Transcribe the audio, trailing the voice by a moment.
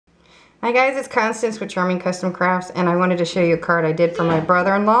Hi guys, it's Constance with Charming Custom Crafts, and I wanted to show you a card I did for my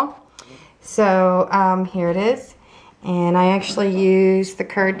brother-in-law. So here it is, and I actually used the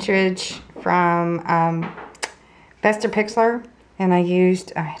cartridge from Pixar, and I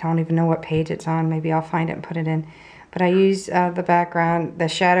used, I don't even know what page it's on, maybe I'll find it and put it in, but I used the background, the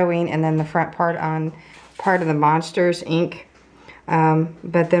shadowing, and then the front part on part of the Monsters ink.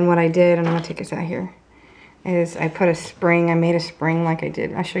 But then what I did, and I'm going to take this out here, is I put a spring, I made a spring like I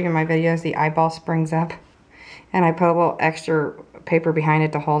did, I'll show you in my videos, the eyeball springs up. And I put a little extra paper behind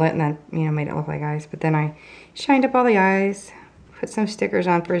it to hold it, and then, you know, made it look like eyes. But then I shined up all the eyes, put some stickers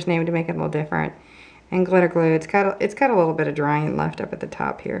on for his name to make it a little different, and glitter glue. It's got a little bit of drying left up at the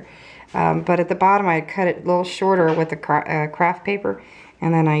top here. But at the bottom I cut it a little shorter with the craft paper,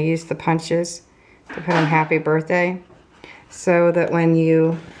 and then I used the punches to put in happy birthday, so that when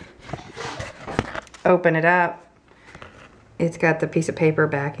you open it up, it's got the piece of paper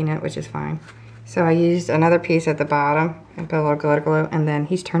backing it, which is fine. So I used another piece at the bottom and put a little glitter glue, and then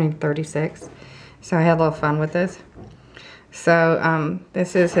he's turning 36, so I had a little fun with this. So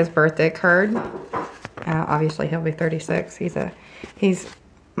this is his birthday card. Obviously he'll be 36. He's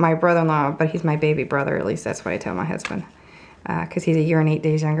my brother-in-law, but he's my baby brother, at least that's what I tell my husband, because he's a year and 8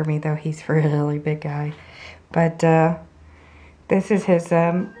 days younger than me, though he's a really big guy. But this is his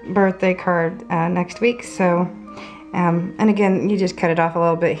birthday card next week. So, and again, you just cut it off a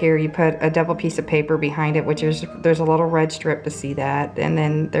little bit here. You put a double piece of paper behind it, which is, there's a little red strip to see that. And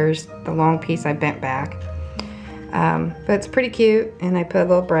then there's the long piece I bent back. But it's pretty cute. And I put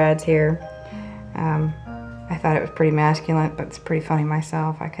little brads here. I thought it was pretty masculine, but it's pretty funny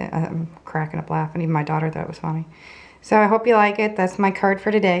myself. I'm cracking up laughing. Even my daughter thought it was funny. So I hope you like it. That's my card for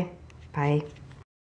today. Bye.